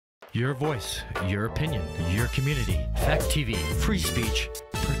Your voice, your opinion, your community. Fact TV, free speech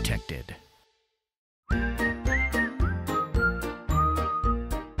protected.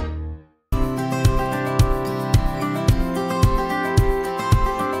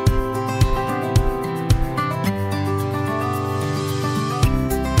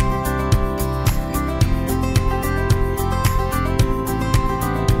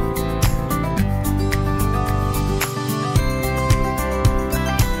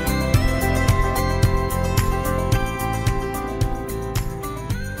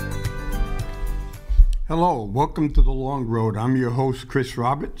 Hello, welcome to The Long Road. I'm your host, Chris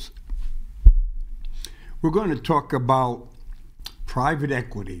Roberts. We're going to talk about private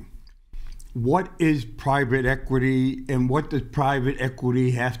equity. What is private equity, and what does private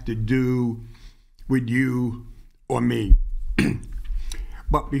equity have to do with you or me?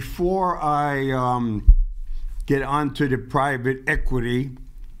 But before I get on to the private equity,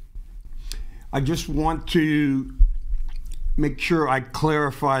 I just want to make sure I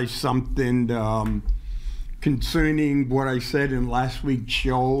clarify something concerning what I said in last week's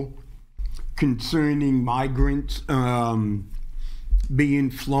show concerning migrants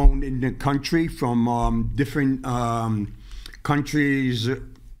being flown in the country from different countries,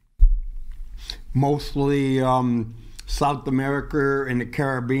 mostly South America and the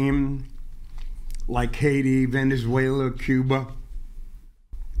Caribbean, like Haiti, Venezuela, Cuba.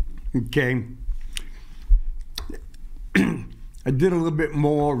 Okay. I did a little bit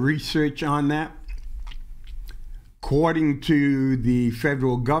more research on that. According to the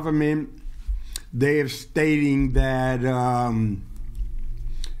federal government, they are stating that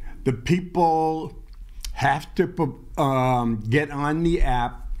the people have to get on the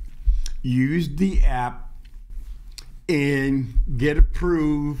app, use the app, and get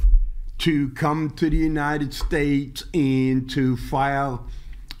approved to come to the United States and to file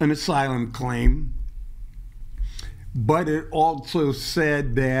an asylum claim. But it also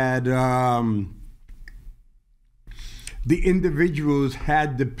said that the individuals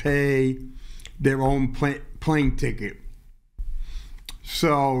had to pay their own plane ticket.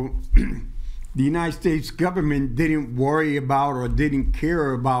 So the United States government didn't worry about or didn't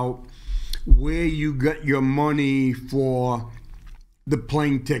care about where you got your money for the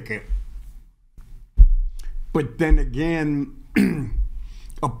plane ticket. But then again,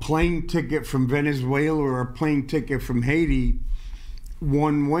 a plane ticket from Venezuela or a plane ticket from Haiti,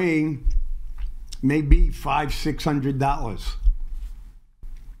 one way, maybe $500-600,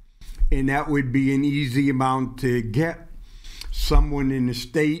 and that would be an easy amount to get. Someone in the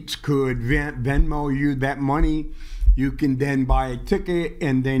States could Venmo you that money. You can then buy a ticket,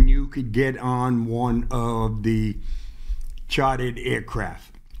 and then you could get on one of the chartered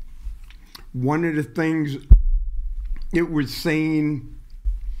aircraft. One of the things it was saying,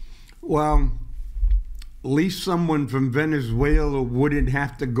 well, at least someone from Venezuela wouldn't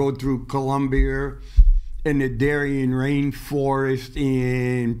have to go through Colombia and the Darien rainforest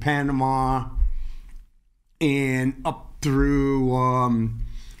in Panama and up through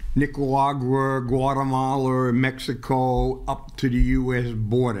Nicaragua, Guatemala, Mexico, up to the U.S.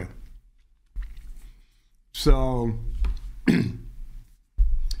 border. So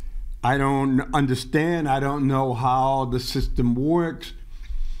I don't understand. I don't know how the system works,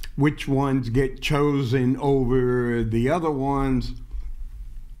 which ones get chosen over the other ones,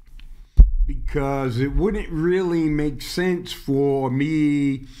 because it wouldn't really make sense for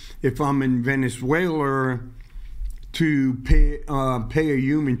me, if I'm in Venezuela, to pay a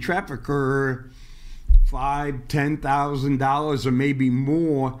human trafficker $5,000-10,000 or maybe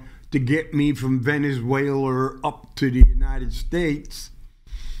more to get me from Venezuela up to the United States.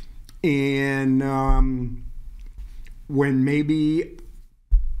 And when maybe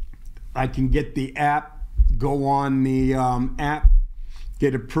I can get the app, go on the app,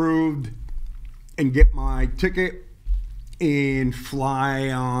 get approved, and get my ticket and fly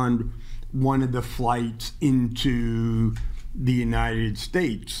on one of the flights into the United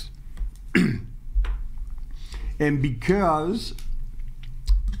States. And because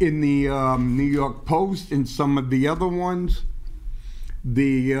in the New York Post and some of the other ones,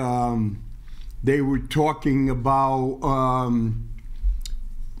 they were talking about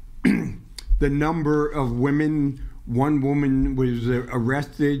the number of women. One woman was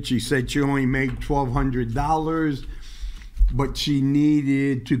arrested. She said she only made $1,200, but she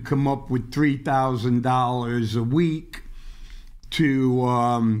needed to come up with $3,000 a week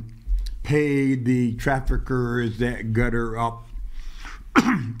to pay the traffickers that got her up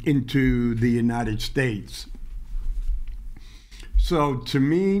into the United States. So to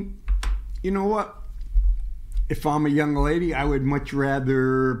me, you know what? if I'm a young lady, I would much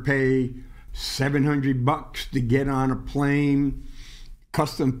rather pay $700 to get on a plane,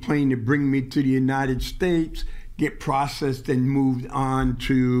 custom plane to bring me to the United States, get processed and moved on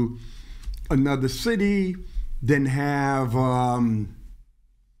to another city, then have a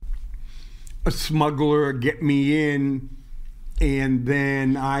smuggler get me in, and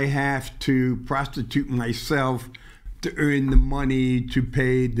then I have to prostitute myself to earn the money to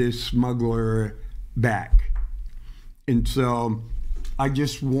pay this smuggler back. And so I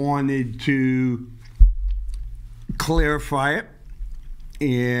just wanted to clarify it,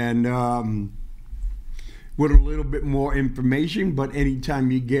 and with a little bit more information, but anytime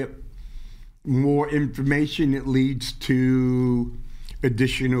you get more information, it leads to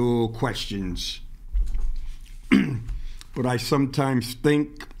additional questions. But I sometimes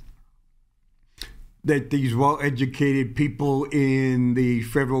think that these well-educated people in the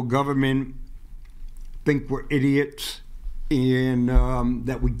federal government think we're idiots, and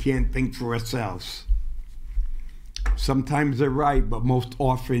that we can't think for ourselves. Sometimes they're right, but most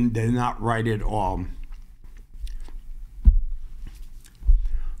often they're not right at all.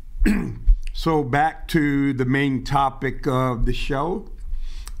 So back to the main topic of the show.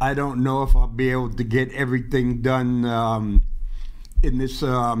 I don't know if I'll be able to get everything done in this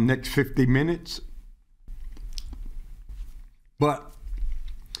next 50 minutes. But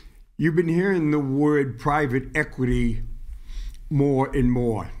you've been hearing the word private equity more and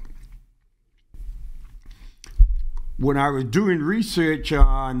more. When I was doing research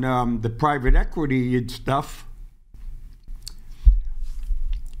on the private equity and stuff,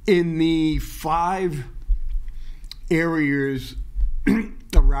 in the 5 areas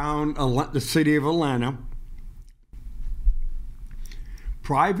around the city of Atlanta,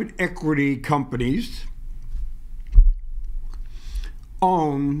 private equity companies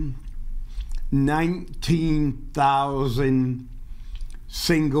own 19,000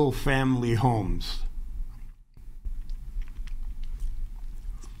 single-family homes.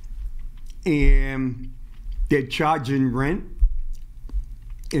 And they're charging rent.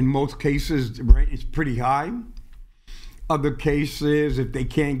 In most cases, the rent is pretty high. Other cases, if they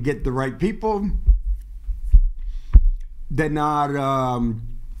can't get the right people, they're not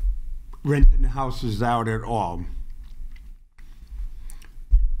renting the houses out at all.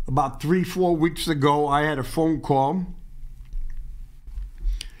 About 3-4 weeks ago, I had a phone call.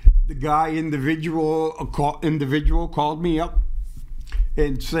 The individual called me up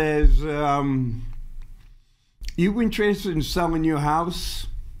and says, "You interested in selling your house?"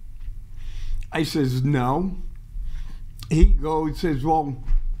 I says, "No." He says, "Well,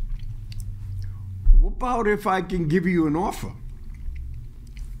 what about if I can give you an offer?"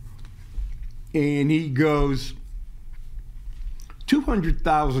 And he goes,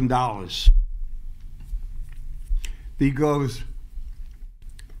 $200,000. He goes,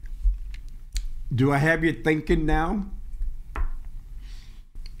 "Do I have you thinking now?"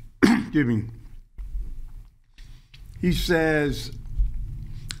 Excuse me. He says,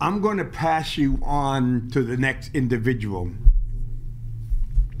 "I'm going to pass you on to the next individual."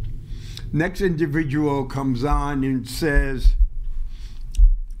 Next individual comes on and says,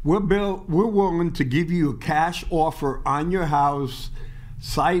 we're willing to give you a cash offer on your house,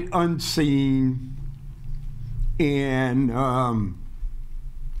 sight unseen." And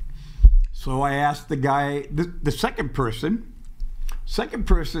so I asked the guy, the second person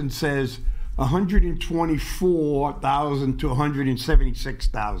says $124,000 to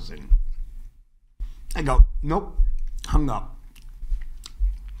 $176,000. I go, nope, hung up.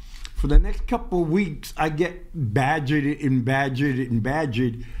 For the next couple of weeks, I get badgered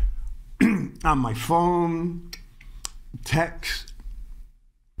on my phone, text,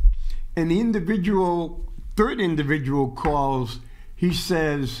 and the third individual calls. He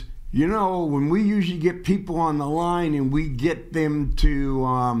says, "You know, when we usually get people on the line and we get them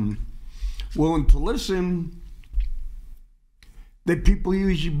to willing to listen, that people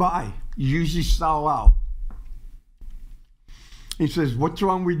usually buy, usually sell out." He says, "What's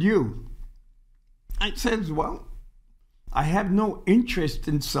wrong with you?" I says, "Well, I have no interest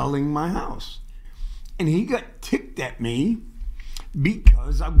in selling my house." And he got ticked at me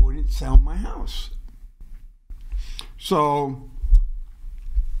because I wouldn't sell my house. So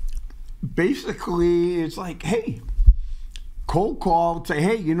basically, it's like, hey, cold call, say,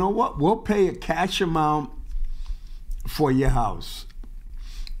 "Hey, you know what? We'll pay a cash amount for your house."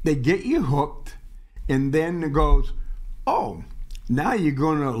 They get you hooked, and then it goes, "Oh, now you're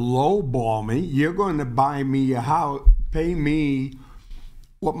going to lowball me. You're going to buy me a house, pay me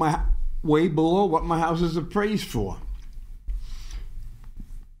way below what my house is appraised for."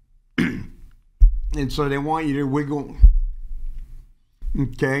 And so they want you to wiggle.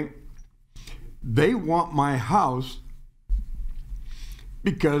 Okay? They want my house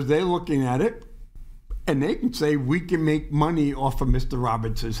because they're looking at it and they can say we can make money off of Mr.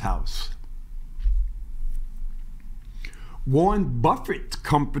 Roberts' house. Warren Buffett's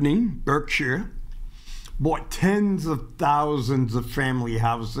company, Berkshire, bought tens of thousands of family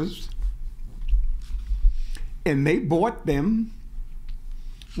houses, and they bought them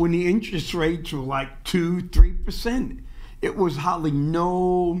when the interest rates were like 2-3%. It was hardly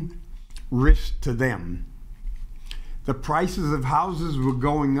no risk to them. The prices of houses were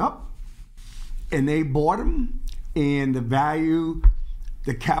going up, and they bought them, and the value,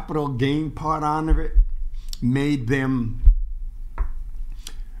 the capital gain part on of it, made them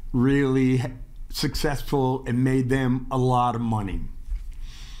really successful and made them a lot of money.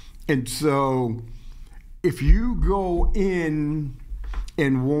 And so if you go in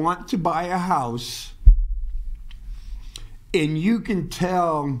and want to buy a house, and you can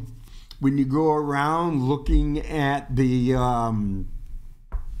tell when you go around looking at the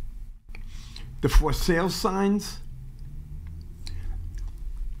for sale signs,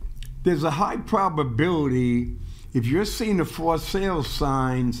 there's a high probability if you're seeing the for sale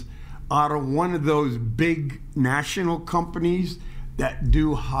signs out of one of those big national companies that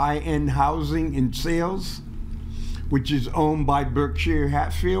do high-end housing and sales, which is owned by Berkshire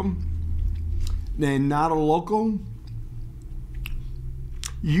Hatfield, then not a local,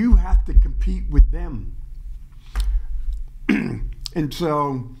 you have to compete with them.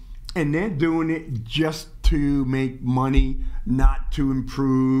 And they're doing it just to make money, not to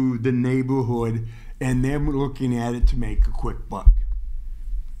improve the neighborhood, and they're looking at it to make a quick buck.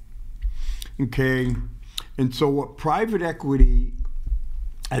 Okay, and so what private equity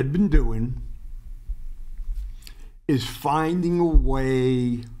has been doing is finding a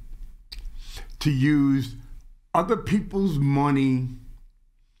way to use other people's money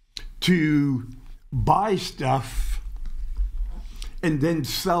to buy stuff and then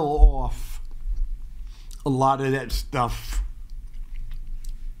sell off a lot of that stuff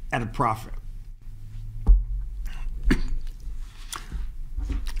at a profit.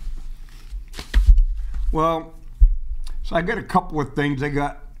 Well, so I got a couple of things. I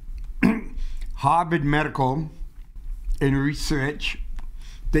got Harvard Medical and Research.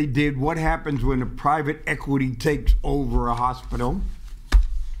 They did what happens when a private equity takes over a hospital.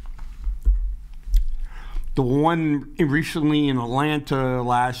 The one recently in Atlanta,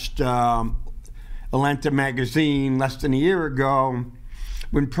 Atlanta Magazine, less than a year ago,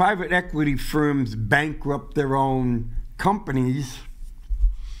 when private equity firms bankrupt their own companies,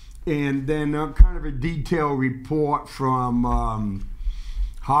 and then kind of a detailed report from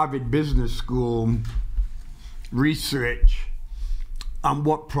Harvard Business School research on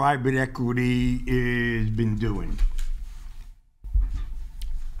what private equity has been doing.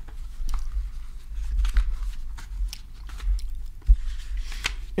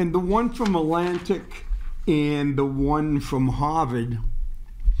 And the one from Atlantic and the one from Harvard,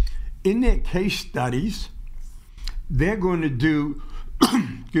 in their case studies, they're going to do,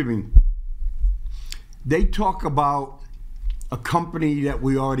 excuse me, they talk about a company that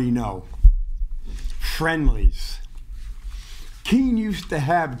we already know, Friendly's. Keene used to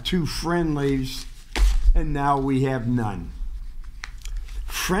have 2 Friendly's, and now we have none.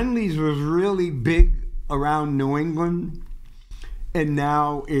 Friendly's was really big around New England, and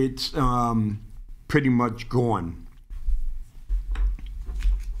now it's pretty much gone.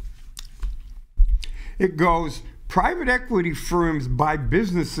 It goes, private equity firms buy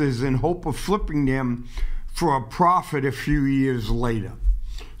businesses in hope of flipping them for a profit a few years later.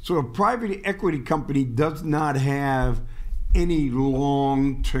 So a private equity company does not have any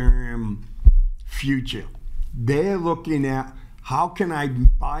long-term future. They're looking at how can I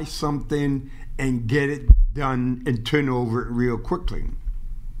buy something and get it done and turn over it real quickly.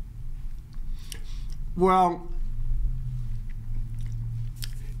 Well,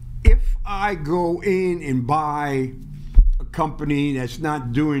 if I go in and buy a company that's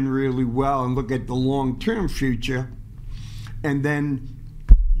not doing really well and look at the long-term future, and then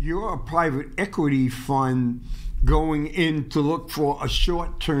you're a private equity fund going in to look for a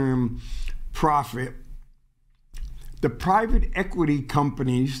short-term profit, the private equity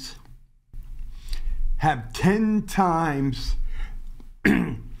companies have 10 times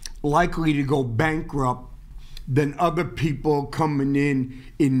likely to go bankrupt than other people coming in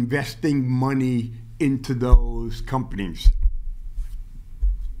investing money into those companies.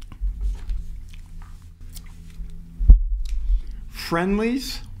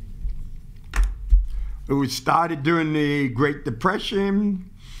 Friendly's, it was started during the Great Depression.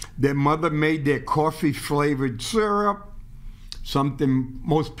 Their mother made their coffee-flavored syrup, something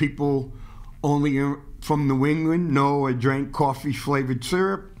most people only from New England know or drank coffee-flavored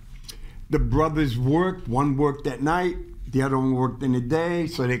syrup. The brothers worked. One worked at night. The other one worked in the day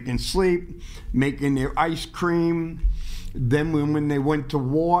so they can sleep, making their ice cream. Then when they went to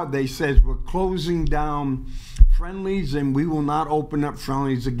war, they said, we're closing down Friendlies and we will not open up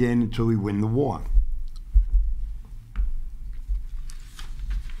Friendlies again until we win the war.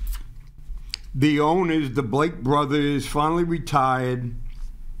 The owners, the Blake brothers, finally retired,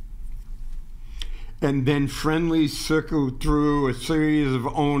 and then Friendlies circled through a series of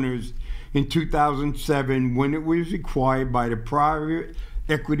owners in 2007 when it was acquired by the private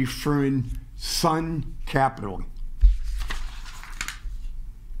equity firm Sun Capital.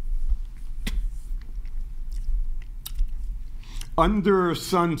 Under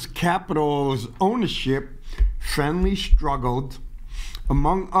Sun Capital's ownership, Friendlies struggled.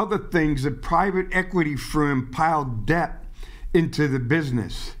 Among other things, the private equity firm piled debt into the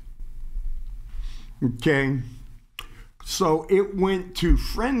business. Okay, so it went to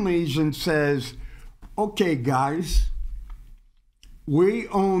Friendlies and says, okay guys, we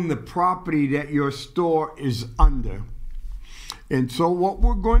own the property that your store is under. And so what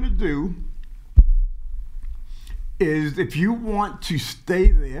we're going to do is, if you want to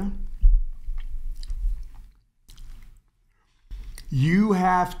stay there, you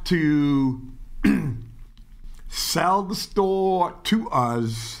have to sell the store to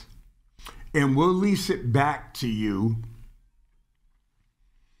us and we'll lease it back to you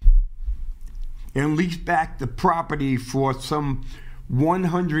and lease back the property for some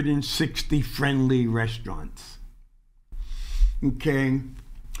 160 Friendly restaurants. Okay,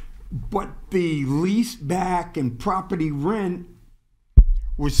 but the lease back and property rent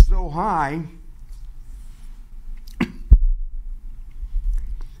was so high,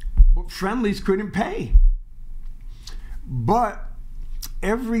 but Friendlies couldn't pay. But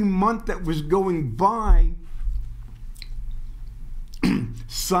every month that was going by,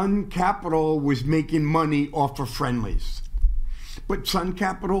 Sun Capital was making money off of Friendlies. But Sun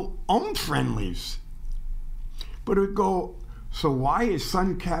Capital owned Friendlies. But it would go, so why is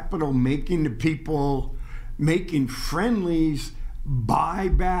Sun Capital making the people making Friendlies buy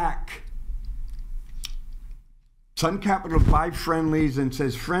back? Sun Capital buy Friendlies and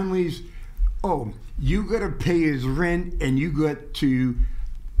says, Friendlies, oh, you got to pay his rent and you got to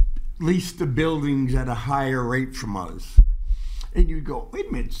lease the buildings at a higher rate from us. And you go, wait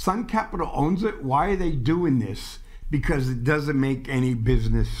a minute, Sun Capital owns it? Why are they doing this? Because it doesn't make any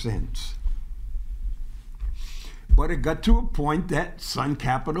business sense. But it got to a point that Sun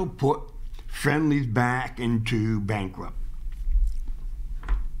Capital put Friendlies back into bankrupt.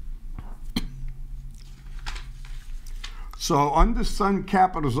 So under Sun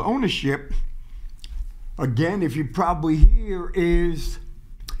Capital's ownership, again, if you probably hear, is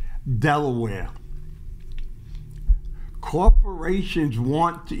Delaware. Corporations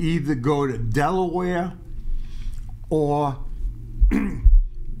want to either go to Delaware or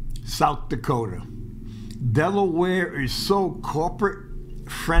South Dakota. Delaware is so corporate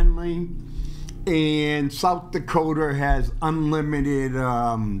friendly, and South Dakota has unlimited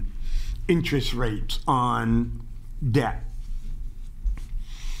interest rates on debt.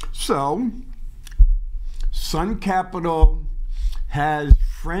 So Sun Capital has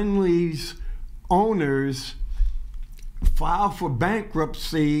Friendlies owners file for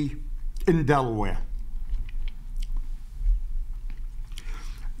bankruptcy in Delaware.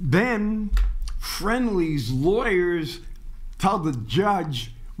 Then Friendlies lawyers tell the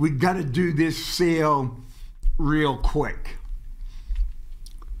judge, we got to do this sale real quick.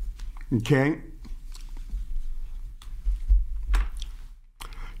 Okay?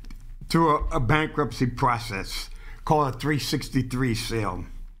 Through a bankruptcy process called a 363 sale.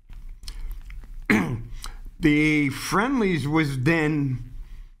 The Friendlies was then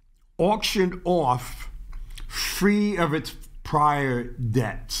auctioned off free of its prior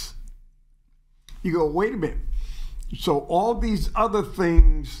debts. You go, wait a minute. So all these other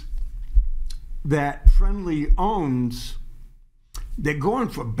things that Friendly owns, they're going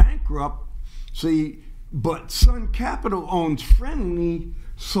for bankrupt. See, but Sun Capital owns Friendly,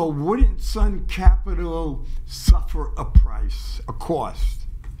 so wouldn't Sun Capital suffer a cost?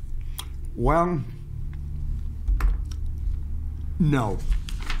 Well, no.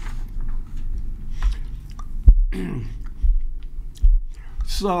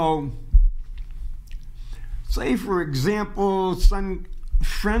 So, say for example, Sun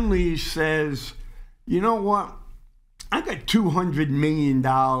Friendly says, you know what? I got $200 million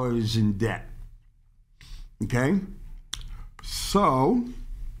in debt. Okay? So,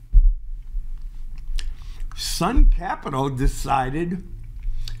 Sun Capital decided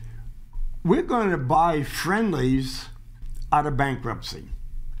we're going to buy Friendly's out of bankruptcy.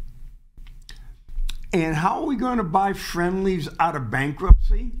 And how are we going to buy Friendly's out of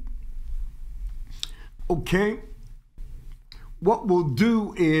bankruptcy? Okay, what we'll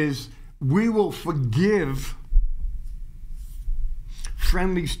do is we will forgive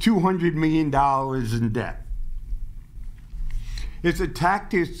Friendly's $200 million in debt. It's a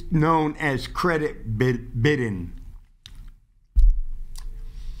tactic known as credit bidding.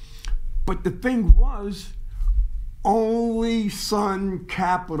 But the thing was, only Sun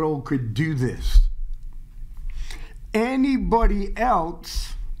Capital could do this. Anybody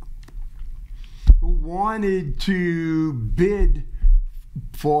else who wanted to bid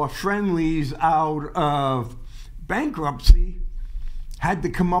for Friendly's out of bankruptcy had to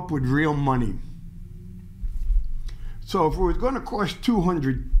come up with real money. So if it was going to cost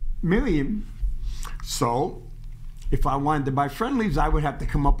 $200 million, so if I wanted to buy Friendly's, I would have to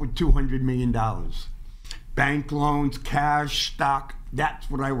come up with $200 million. Bank loans, cash, stock, that's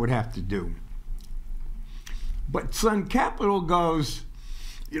what I would have to do. But Sun Capital goes,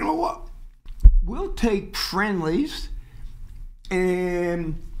 you know what? We'll take Friendly's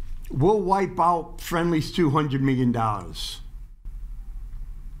and we'll wipe out Friendly's $200 million.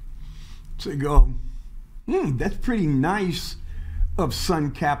 So you go, that's pretty nice of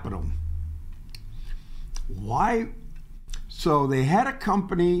Sun Capital. Why? So they had a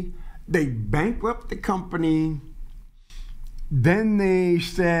company, they bankrupted the company, then they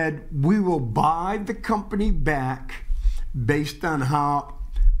said, we will buy the company back based on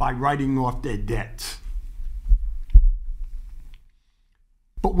by writing off their debts.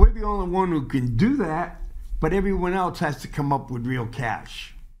 But we're the only one who can do that, but everyone else has to come up with real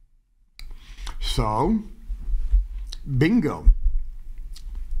cash. So, bingo.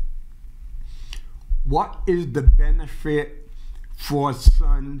 What is the benefit for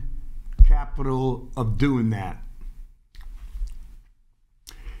Sun Capital of doing that?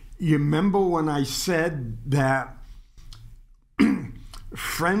 You remember when I said that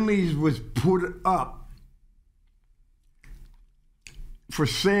Friendly's was put up for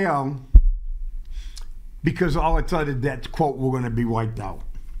sale because all its other debts, quote, were going to be wiped out.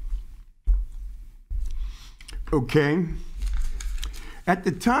 Okay? At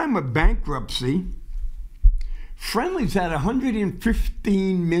the time of bankruptcy, Friendly's had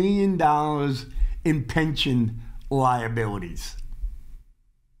 $115 million in pension liabilities.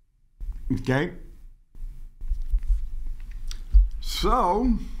 Okay?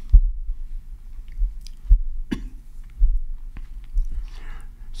 So,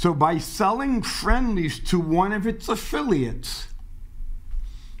 by selling Friendly's to one of its affiliates,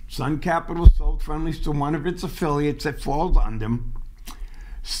 Sun Capital sold Friendly's to one of its affiliates that falls on them,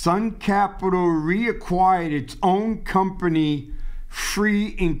 Sun Capital reacquired its own company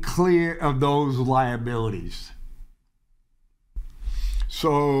free and clear of those liabilities.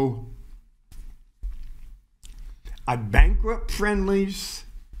 So, I bankrupt Friendly's.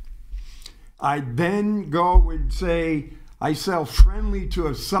 I then go and say, I sell Friendly to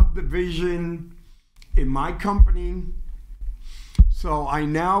a subdivision in my company. So I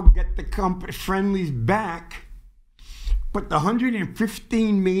now get the company Friendly's back. But the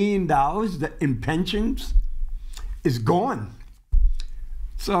 $115 million in pensions is gone.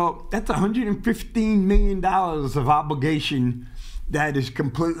 So that's $115 million of obligation that is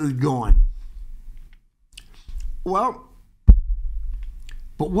completely gone. Well,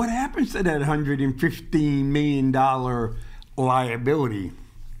 but what happens to that $115 million liability?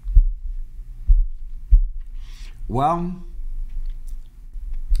 Well,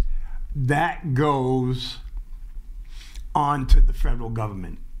 that goes on to the federal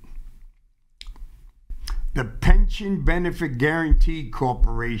government. The Pension Benefit Guaranty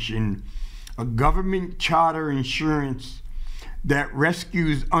Corporation, a government charter insurance that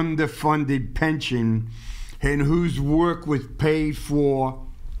rescues underfunded pension and whose work was paid for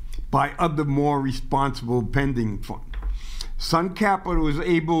by other more responsible pending funds. Sun Capital was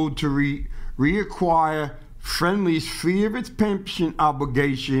able to reacquire Friendly's free of its pension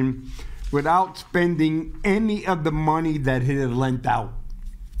obligation without spending any of the money that it had lent out.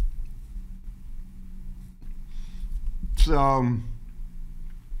 So,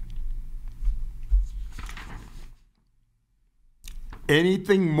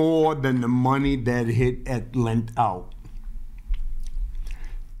 anything more than the money that it had lent out.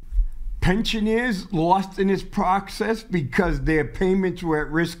 Pensioners lost in this process because their payments were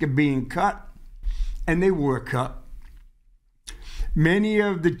at risk of being cut, and they were cut. Many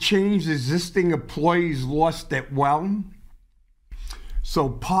of the changed existing employees lost that well. So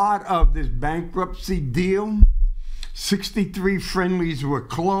part of this bankruptcy deal, 63 Friendlies were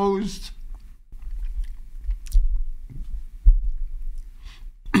closed.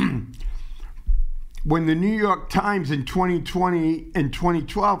 When the New York Times in 2020 and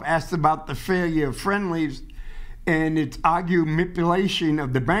 2012 asked about the failure of Friendlies and its argued manipulation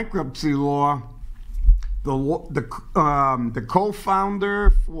of the bankruptcy law, the co-founder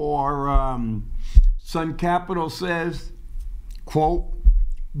for Sun Capital says, quote,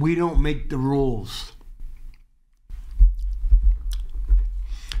 "We don't make the rules."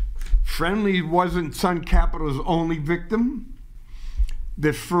 Friendly wasn't Sun Capital's only victim.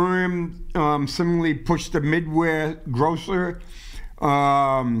 The firm similarly pushed the Midwest grocer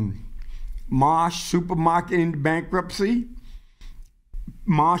Marsh Supermarket into bankruptcy.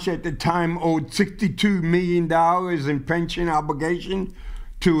 Marsh at the time owed $62 million in pension obligation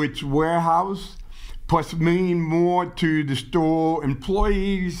to its warehouse, plus $1 million more to the store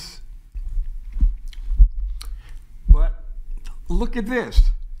employees. But look at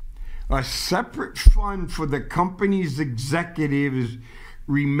this. A separate fund for the company's executives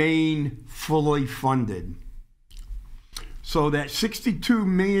remain fully funded. So that $62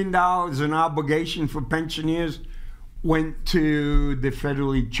 million in obligation for pensioners went to the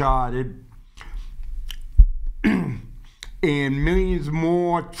federally chartered and millions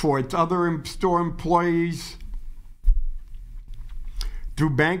more for its other store employees.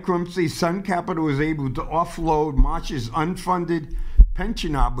 Through bankruptcy, Sun Capital was able to offload Marsh's unfunded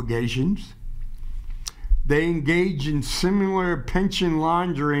pension obligations. They engaged in similar pension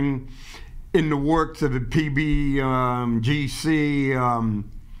laundering in the works of the PBGC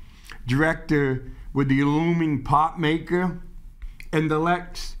director with the aluminum pot maker and the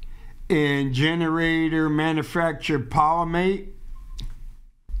Lex and generator manufacturer PowerMate.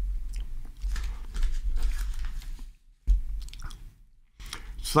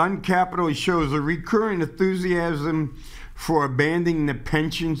 Sun Capital shows a recurring enthusiasm for abandoning the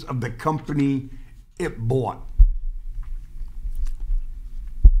pensions of the company it bought.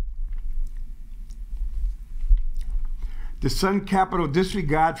 The Sun Capital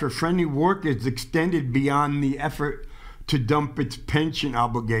disregard for friendly workers extended beyond the effort to dump its pension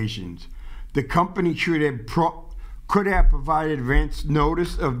obligations. The company could have provided advance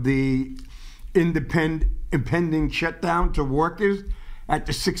notice of the impending shutdown to workers at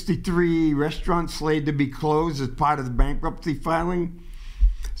the 63 restaurants slated to be closed as part of the bankruptcy filing,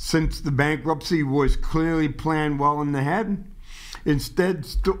 since the bankruptcy was clearly planned well in ahead. Instead,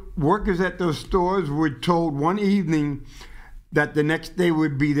 workers at those stores were told one evening that the next day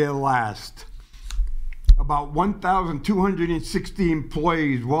would be their last. About 1,260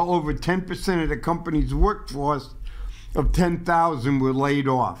 employees, well over 10% of the company's workforce of 10,000, were laid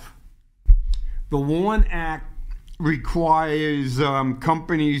off. The WARN Act requires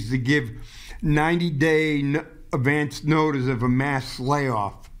companies to give 90-day advance notice of a mass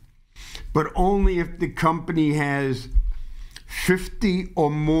layoff, but only if the company has 50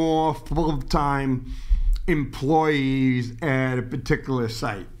 or more full-time employees at a particular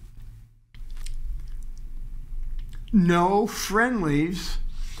site. No Friendlies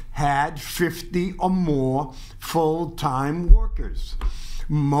had 50 or more full-time workers.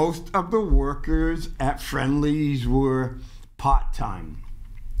 Most of the workers at Friendlies were part-time.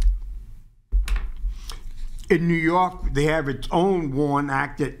 In New York, they have its own WARN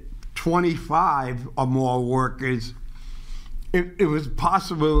Act at 25 or more workers. It was a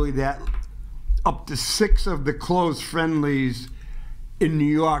possibility that up to 6 of the closed Friendlies in New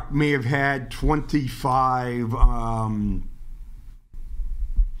York may have had 25 or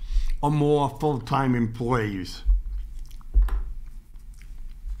more full-time employees.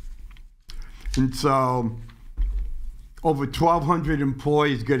 And so over 1,200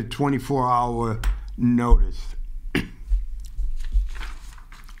 employees get a 24-hour notice.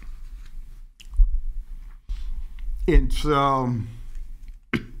 And so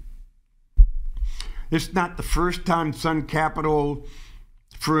it's not the first time Sun Capital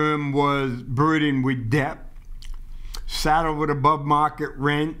firm was burdened with debt, saddled with above market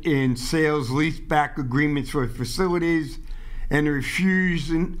rent and sales leaseback agreements for facilities, and a refuse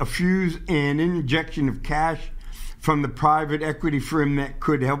and injection of cash from the private equity firm that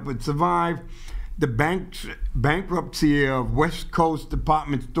could help it survive. The bankruptcy of West Coast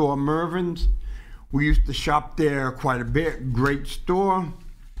department store Mervyn's. We used to shop there quite a bit. Great store.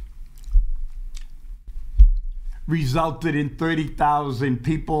 Resulted in 30,000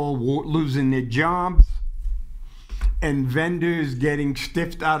 people losing their jobs and vendors getting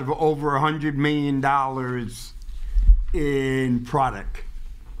stiffed out of over $100 million in product.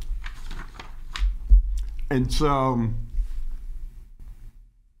 And so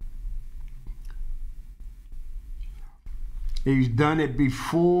He's done it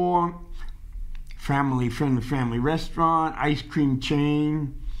before. Friendly family restaurant, ice cream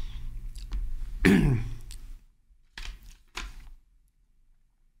chain.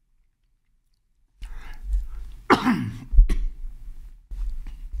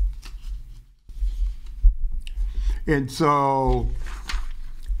 And so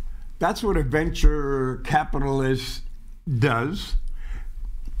that's what a venture capitalist does.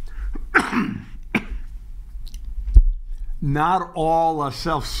 Not all are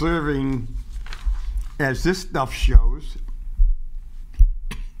self-serving, as this stuff shows.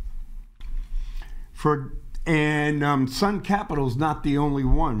 Sun Capital's not the only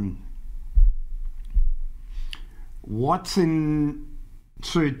one. Watson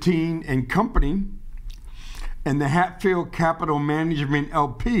 13 and Company and the Hatfield Capital Management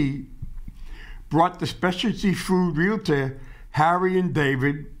LP brought the specialty food realtor Harry and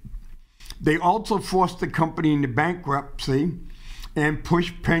David. They also forced the company into bankruptcy and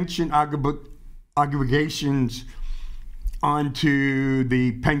pushed pension obligations onto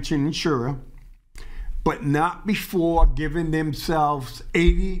the pension insurer, but not before giving themselves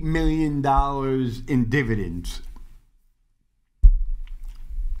 $80 million in dividends.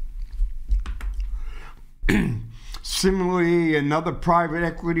 Similarly, another private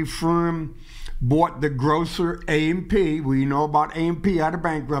equity firm bought the grocer A&P. We know about A&P out of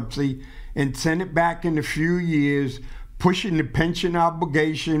bankruptcy, and sent it back in a few years, pushing the pension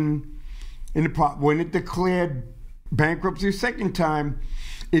obligation in the pot. When it declared bankruptcy a second time,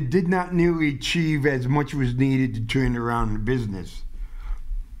 it did not nearly achieve as much was needed to turn around the business.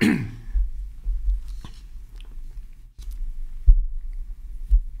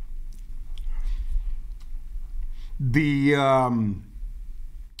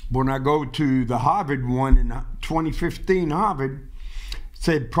 When I go to the Harvard one in 2015, Harvard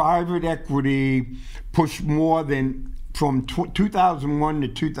said private equity pushed more than, from 2001 to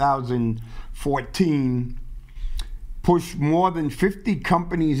 2014, pushed more than 50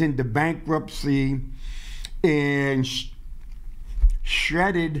 companies into bankruptcy and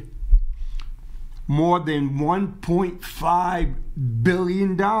shredded more than $1.5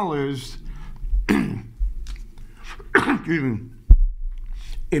 billion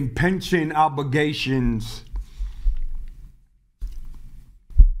in pension obligations.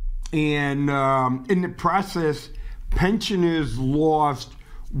 And in the process, pensioners lost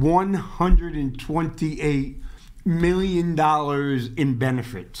 $128 million in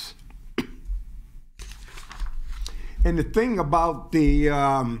benefits. And the thing about the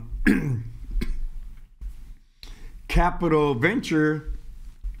capital venture,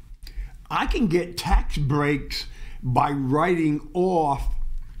 I can get tax breaks by writing off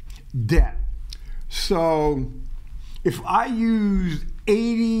debt. So if I use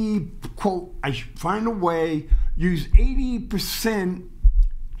 80, quote, I find a way, use 80%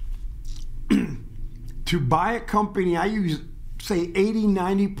 to buy a company, I use, say, 80,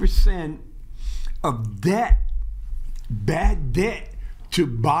 90% of debt, bad debt, to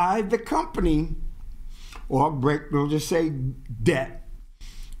buy the company, or we'll just say debt.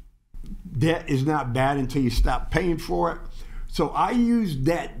 Debt is not bad until you stop paying for it. So I use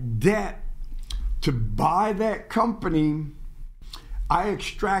that debt to buy that company. I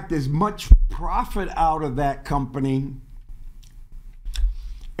extract as much profit out of that company.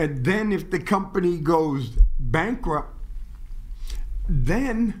 And then if the company goes bankrupt,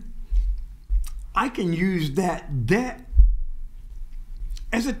 then I can use that debt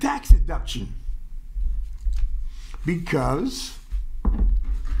as a tax deduction, because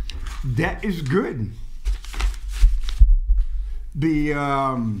debt is good. The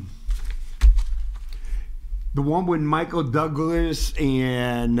one with Michael Douglas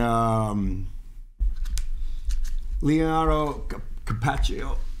and Leonardo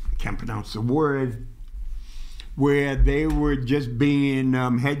Capaccio, can't pronounce the word, where they were just being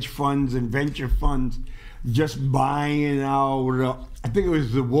hedge funds and venture funds, just buying out, I think it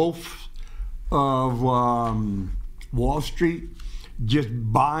was the Wolf of Wall Street, just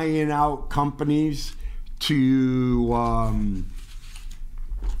buying out companies to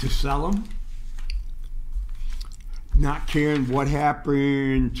sell them, not caring what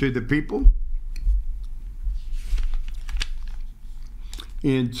happened to the people.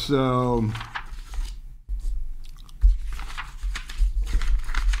 And so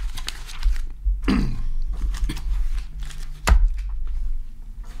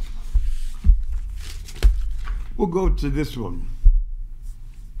we'll go to this one.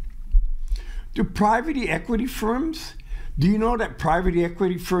 Do private equity firms, do you know that private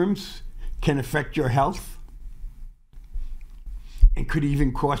equity firms can affect your health and could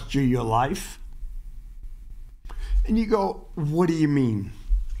even cost you your life? And you go, what do you mean?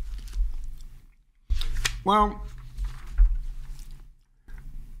 Well,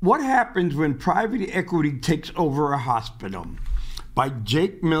 what happens when private equity takes over a hospital? By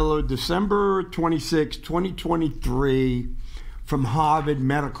Jake Miller, December 26, 2023, from Harvard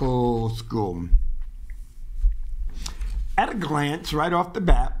Medical School. At a glance, right off the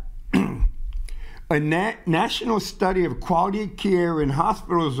bat, a national study of quality of care in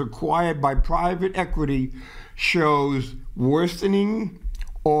hospitals acquired by private equity shows worsening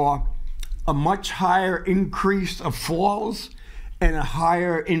or a much higher increase of falls and a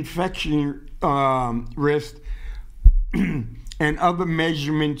higher infection risk and other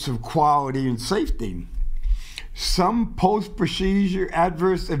measurements of quality and safety. Some post-procedure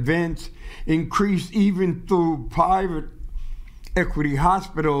adverse events increase even through private equity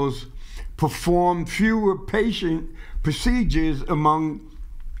hospitals perform fewer patient procedures among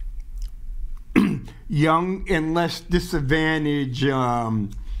young and less disadvantaged.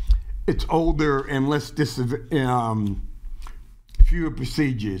 It's older and less fewer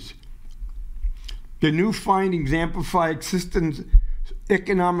procedures. The new findings amplify existing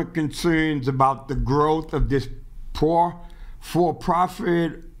economic concerns about the growth of this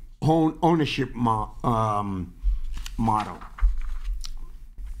for-profit ownership model.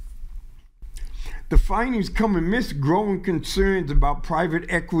 The findings come amidst growing concerns about private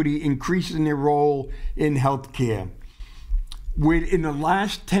equity increasing their role in healthcare. In the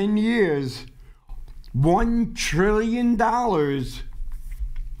last 10 years, $1 trillion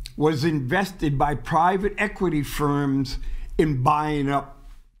was invested by private equity firms in buying up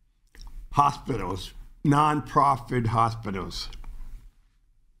hospitals, nonprofit hospitals.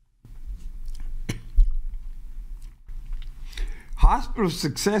 Hospital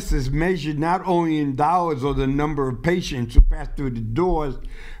success is measured not only in dollars or the number of patients who pass through the doors,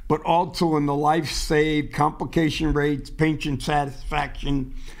 but also in the life saved, complication rates, patient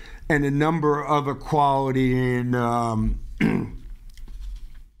satisfaction, and a number of other quality and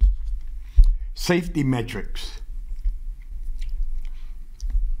safety metrics.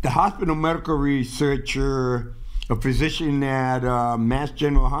 The hospital medical researcher, a physician at Mass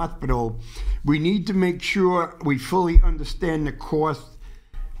General Hospital, we need to make sure we fully understand the costs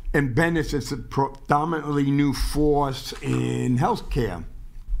and benefits of predominantly new force in healthcare.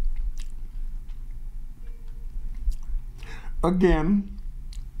 Again,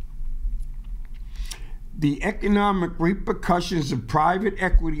 the economic repercussions of private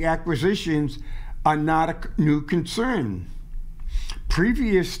equity acquisitions are not a new concern.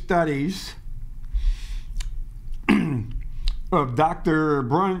 Previous studies of Dr.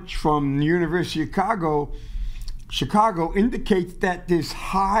 Brunch from the University of Chicago indicates that this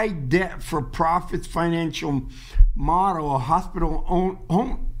high debt for profits financial model of hospital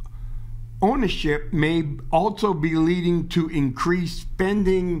ownership may also be leading to increased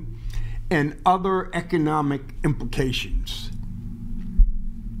spending and other economic implications.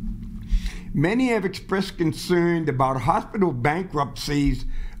 Many have expressed concern about hospital bankruptcies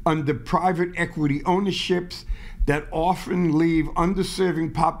under private equity ownerships that often leave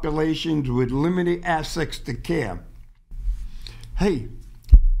underserving populations with limited access to care. Hey,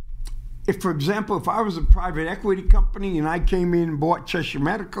 for example, if I was a private equity company and I came in and bought Cheshire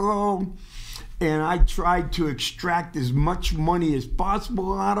Medical and I tried to extract as much money as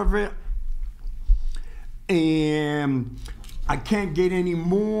possible out of it, and I can't get any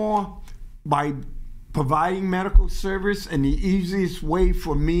more by providing medical service, and the easiest way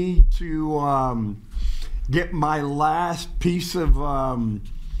for me to get my last piece of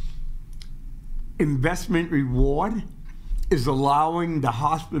investment reward is allowing the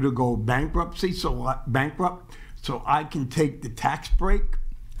hospital to go bankrupt so I can take the tax break,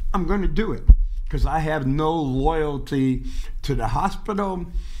 I'm going to do it because I have no loyalty to the hospital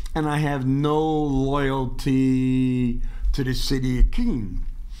and I have no loyalty to the city of Keene.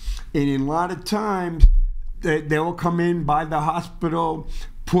 And in a lot of times, they will come in by the hospital,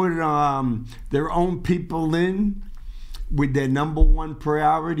 put their own people in, with their number one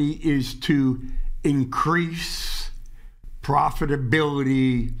priority is to increase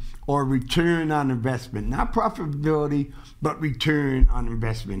profitability or return on investment. Not profitability, but return on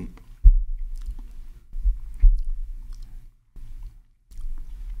investment.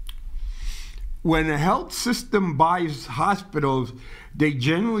 When a health system buys hospitals, they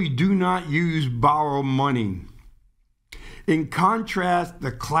generally do not use borrowed money. In contrast,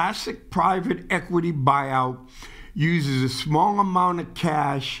 the classic private equity buyout uses a small amount of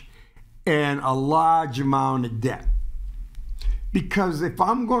cash and a large amount of debt. Because if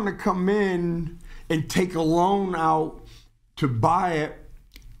I'm going to come in and take a loan out to buy it,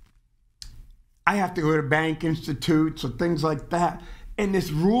 I have to go to bank institutes or things like that. And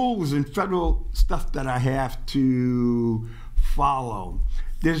there's rules and federal stuff that I have to follow.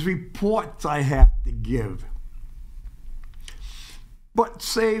 There's reports I have to give. But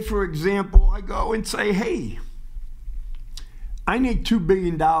say, for example, I go and say, hey, I need $2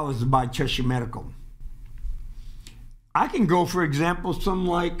 billion to buy Cheshire Medical. I can go, for example, someone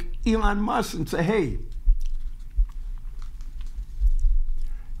like Elon Musk and say, hey,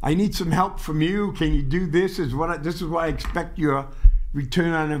 I need some help from you. Can you do this? This is what I expect your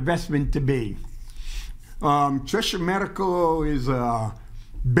return on investment to be. Cheshire Medical is $1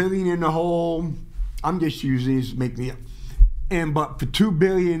 billion in the hole. I'm just using this to make me up. But for $2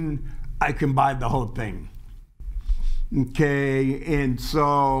 billion, I can buy the whole thing. Okay, and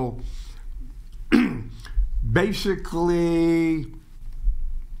so basically,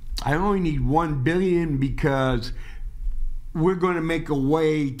 I only need $1 billion because we're going to make a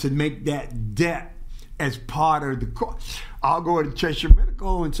way to make that debt as part of the cost. I'll go to Cheshire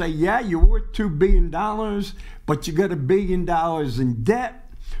Medical and say, yeah, you're worth $2 billion, but you got $1 billion in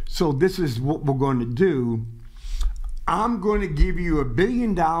debt. So this is what we're going to do. I'm going to give you $1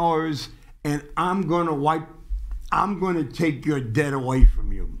 billion, and I'm going to take your debt away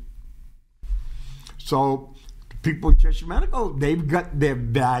from you. So the people in Cheshire Medical, they've got their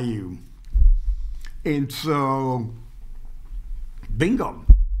value. And so, bingo.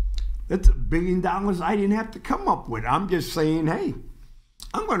 That's $1 billion I didn't have to come up with. I'm just saying, hey,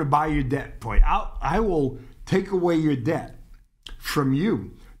 I'm going to buy your debt for you. I will take away your debt from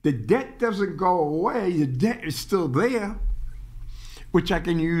you. The debt doesn't go away. The debt is still there, which I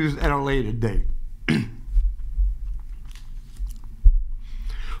can use at a later date.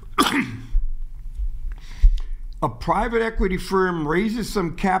 A private equity firm raises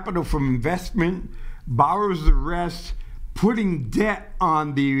some capital from investment, borrows the rest, putting debt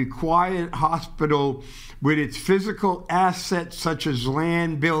on the acquired hospital with its physical assets such as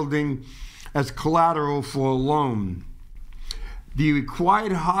land, building, as collateral for a loan. The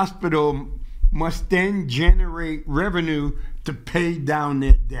acquired hospital must then generate revenue to pay down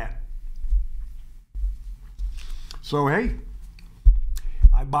their debt. So, hey,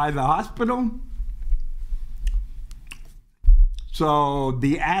 I buy the hospital. So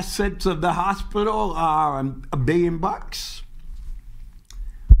the assets of the hospital are $1 billion.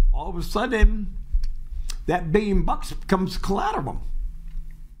 All of a sudden, that $1 billion becomes collateral.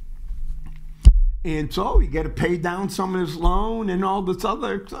 And so you got to pay down some of this loan and all this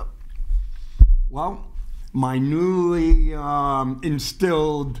other stuff. Well, my newly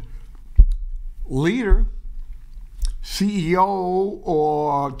instilled leader, CEO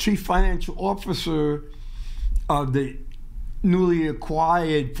or Chief Financial Officer of the newly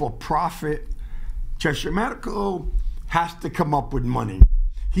acquired for-profit Cheshire Medical has to come up with money.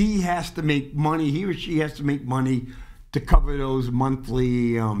 He has to make money, he or she has to make money to cover those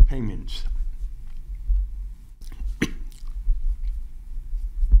monthly payments.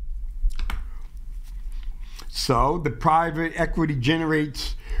 So the private equity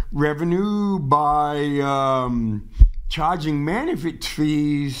generates revenue by charging management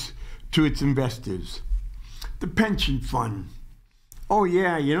fees to its investors. The pension fund. Oh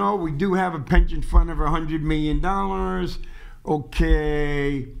yeah, you know, we do have a pension fund of $100 million.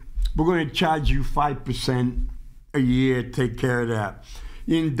 Okay, we're going to charge you 5% a year to take care of that.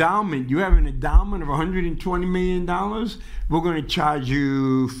 The endowment, you have an endowment of $120 million, we're going to charge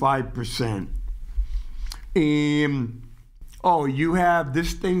you 5%. Oh, you have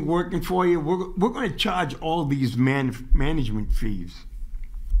this thing working for you, we're going to charge all these management fees.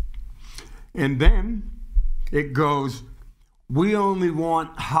 And then it goes, we only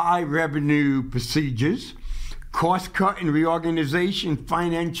want high revenue procedures, cost cut and reorganization,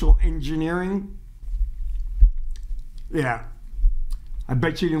 financial engineering. Yeah, I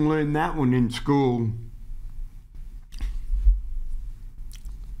bet you didn't learn that one in school.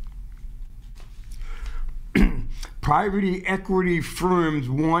 Private equity firms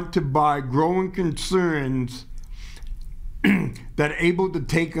want to buy growing concerns that are able to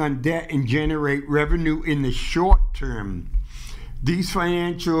take on debt and generate revenue in the short term. These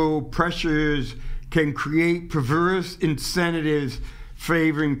financial pressures can create perverse incentives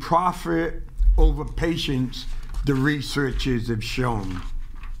favoring profit over patience, the researchers have shown.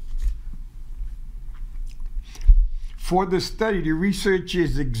 For the study, the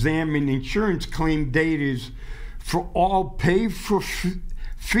researchers examined insurance claim data for all fee-for-service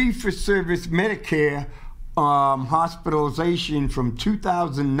Medicare hospitalization from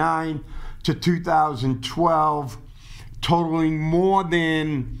 2009 to 2012, totaling more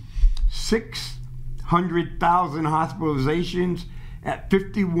than 600,000 hospitalizations at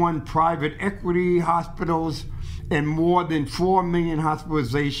 51 private equity hospitals and more than 4 million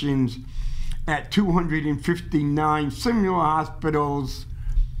hospitalizations at 259 similar hospitals,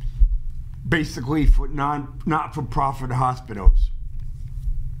 basically for not-for-profit hospitals.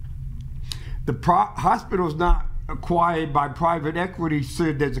 The hospitals not acquired by private equity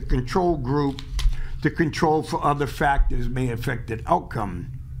served as a control group to control for other factors may affect the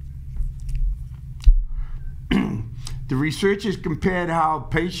outcome. The researchers compared how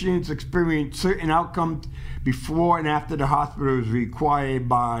patients experienced certain outcomes before and after the hospital was required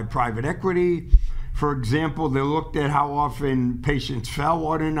by private equity. For example, they looked at how often patients fell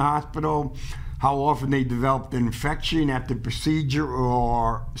while in the hospital, how often they developed an infection after procedure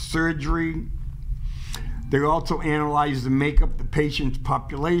or surgery. They also analyzed the makeup of the patient's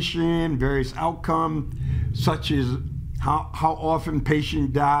population, various outcomes, such as how often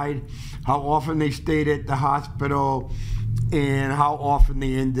patient died, how often they stayed at the hospital, and how often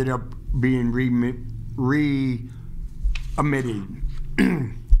they ended up being readmitted.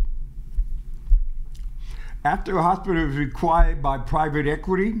 After a hospital is required by private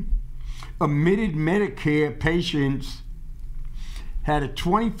equity, admitted Medicare patients had a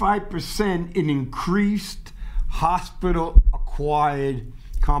 25% in increased hospital-acquired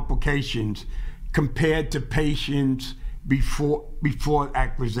complications compared to patients before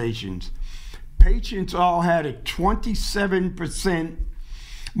acquisitions. Patients all had a 27%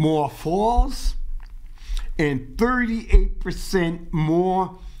 more falls and 38%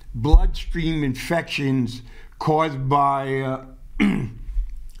 more bloodstream infections caused by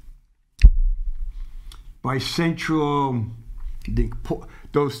central,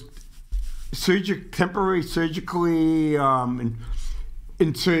 those temporary surgically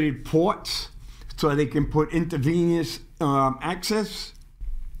inserted ports so they can put intravenous access,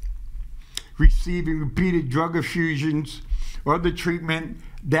 receiving repeated drug infusions or other treatment,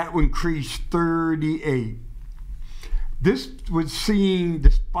 that would increase 38. This was seen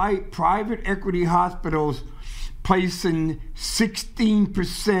despite private equity hospitals placing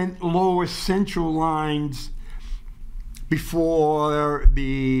 16% lower central lines before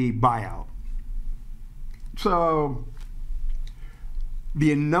the buyout. So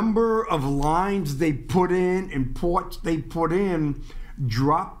the number of lines they put in and ports they put in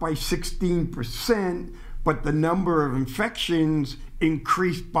dropped by 16%, but the number of infections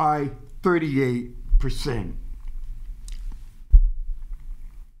increased by 38%.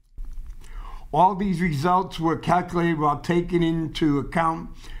 All these results were calculated while taking into account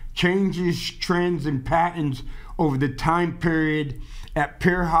changes, trends, and patterns over the time period at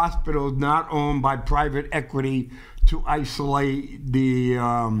peer hospitals not owned by private equity to isolate the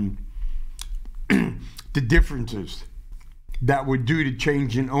the differences that were due to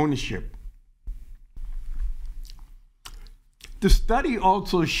change in ownership. The study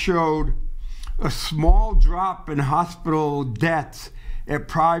also showed a small drop in hospital deaths at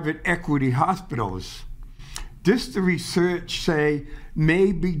private equity hospitals. This, the research say,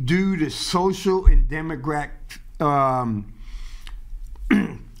 may be due to social and demographic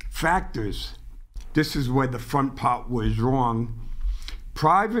factors. This is where the front part was wrong.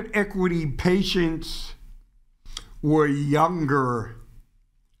 Private equity patients were younger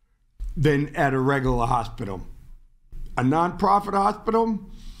than at a regular hospital. A nonprofit hospital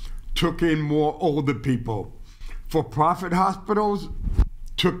took in more older people. For-profit hospitals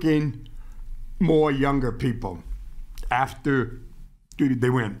took in more younger people after they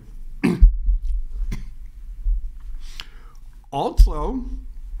went. Also,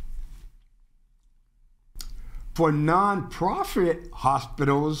 for nonprofit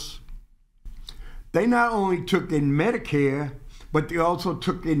hospitals, they not only took in Medicare, but they also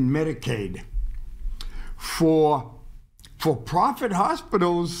took in Medicaid. For-profit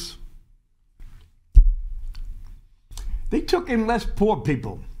hospitals, they took in less poor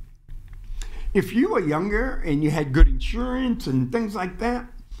people. If you were younger and you had good insurance and things like that,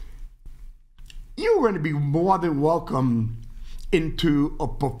 you were going to be more than welcome into a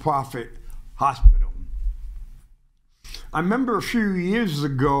for-profit hospital. I remember a few years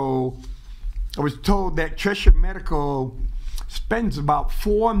ago, I was told that Cheshire Medical spends about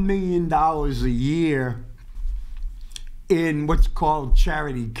 $4 million a year in what's called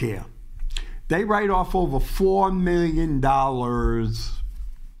charity care. They write off over $4 million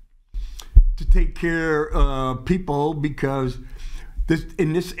to take care of people because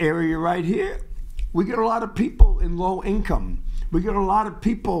in this area right here, we get a lot of people in low income. We get a lot of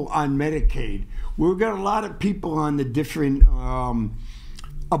people on Medicaid. We get a lot of people on the different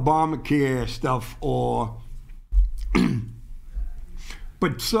Obamacare stuff.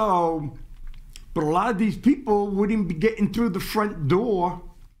 But so But a lot of these people wouldn't be getting through the front door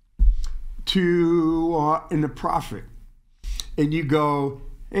to in the profit. And you go,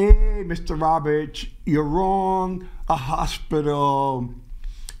 hey, Mr. Roberts, you're wrong. A hospital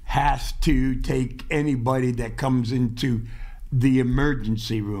has to take anybody that comes into the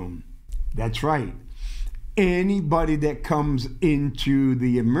emergency room. That's right. Anybody that comes into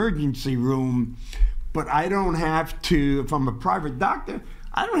the emergency room, but I don't have to, if I'm a private doctor,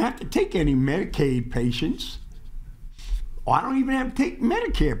 I don't have to take any Medicaid patients. Or I don't even have to take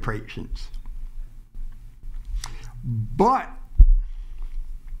Medicare patients. But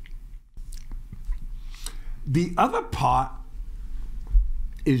the other part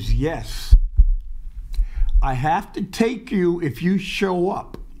is, yes, I have to take you if you show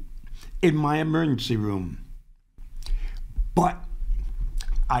up in my emergency room, but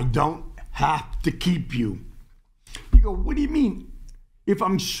I don't have to keep you. You go, what do you mean? If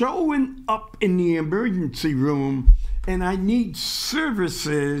I'm showing up in the emergency room and I need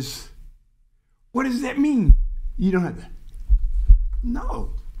services, what does that mean? You don't have to.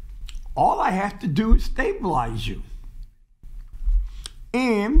 No. All I have to do is stabilize you.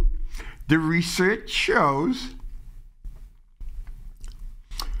 And the research shows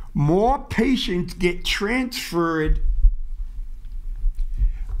more patients get transferred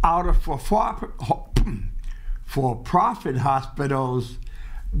out of for-profit hospitals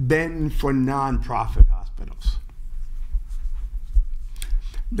than for non-profit hospitals.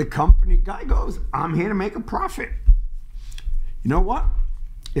 The company guy goes, I'm here to make a profit. You know what?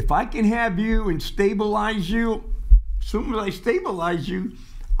 If I can have you and stabilize you, as soon as I stabilize you,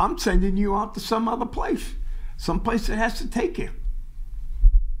 I'm sending you out to some other place, someplace that has to take you.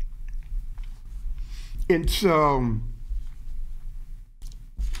 And so,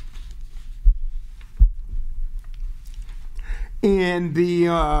 and the,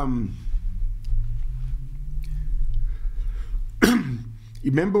 you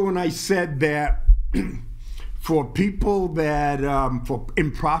remember when I said that for people that,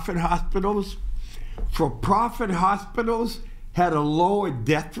 in profit hospitals, for-profit hospitals had a lower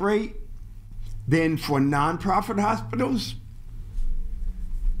death rate than for non-profit hospitals?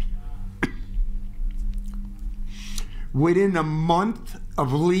 Within a month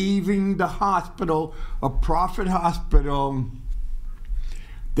of leaving the hospital, a profit hospital,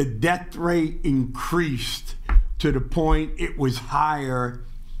 the death rate increased to the point it was higher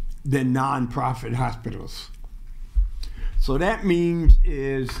than non-profit hospitals. So that means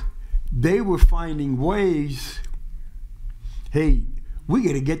is they were finding ways, hey, we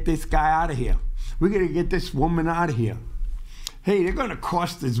got to get this guy out of here. We got to get this woman out of here. Hey, they're going to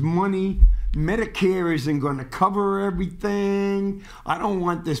cost us money. Medicare isn't going to cover everything. I don't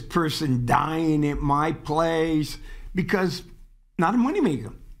want this person dying at my place because not a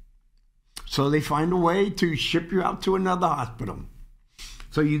moneymaker. So they find a way to ship you out to another hospital.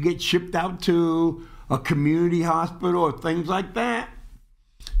 So you get shipped out to a community hospital or things like that,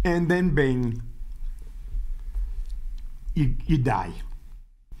 and then bing, you die.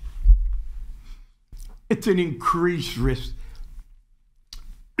 It's an increased risk.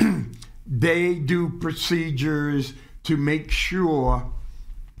 They do procedures to make sure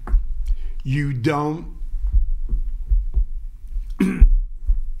you don't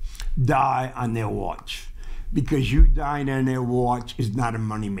die on their watch, because you dying on their watch is not a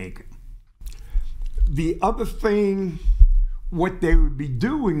moneymaker. The other thing, what they would be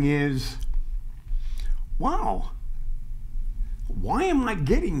doing is, wow, why am I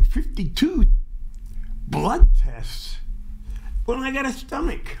getting 52 blood tests when I got a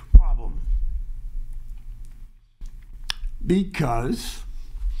stomach problem? Because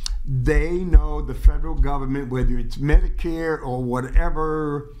they know the federal government, whether it's Medicare or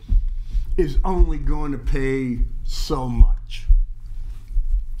whatever, is only going to pay so much.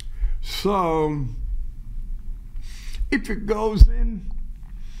 So if it goes in,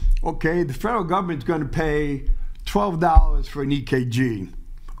 okay, the federal government's going to pay $12 for an EKG.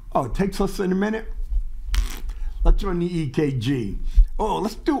 Oh, it takes less than a minute? Let's run the EKG. Oh,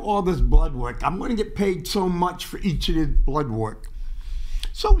 let's do all this blood work. I'm going to get paid so much for each of this blood work.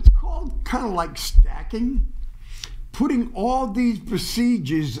 So it's called kind of like stacking, putting all these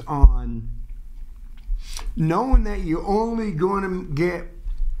procedures on, knowing that you're only going to get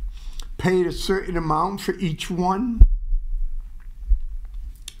paid a certain amount for each one.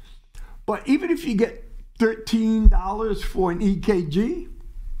 But even if you get $13 for an EKG,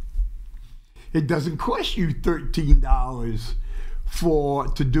 it doesn't cost you $13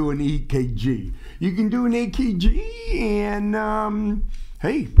 to do an EKG. You can do an EKG and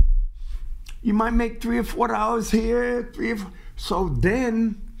hey, you might make $3 or $4 here, so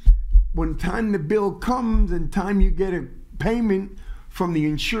then when time the bill comes and time you get a payment from the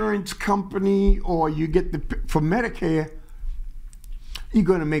insurance company or you get from Medicare, you're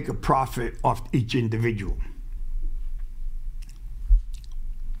going to make a profit off each individual.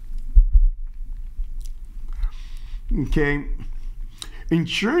 Okay,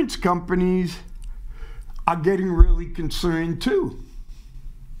 insurance companies are getting really concerned too,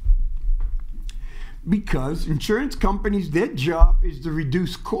 because insurance companies, their job is to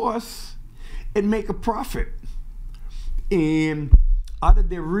reduce costs and make a profit. And out of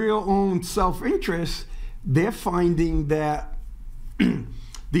their real own self-interest, they're finding that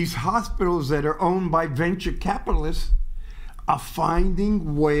these hospitals that are owned by venture capitalists are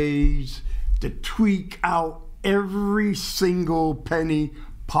finding ways to tweak out every single penny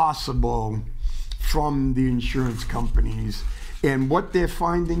possible from the insurance companies. And what they're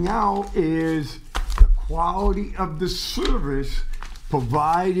finding out is the quality of the service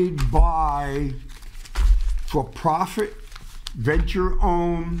provided by for-profit,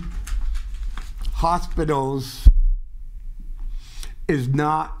 venture-owned hospitals is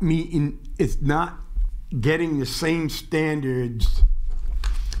not getting the same standards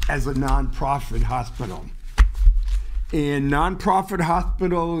as a nonprofit hospital. And nonprofit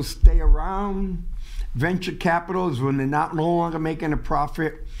hospitals stay around. Venture capitals, when they're no longer making a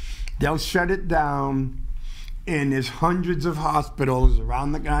profit, they'll shut it down. And there's hundreds of hospitals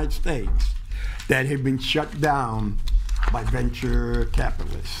around the United States that have been shut down by venture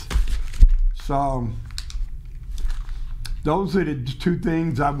capitalists. So those are the two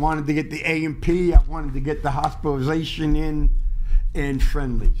things. I wanted to get the A&P, I wanted to get the hospitalization in, and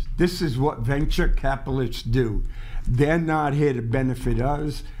friendlies. This is what venture capitalists do. They're not here to benefit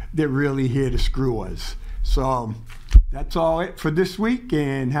us, they're really here to screw us. So that's all it for this week,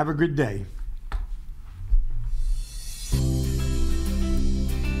 and have a good day.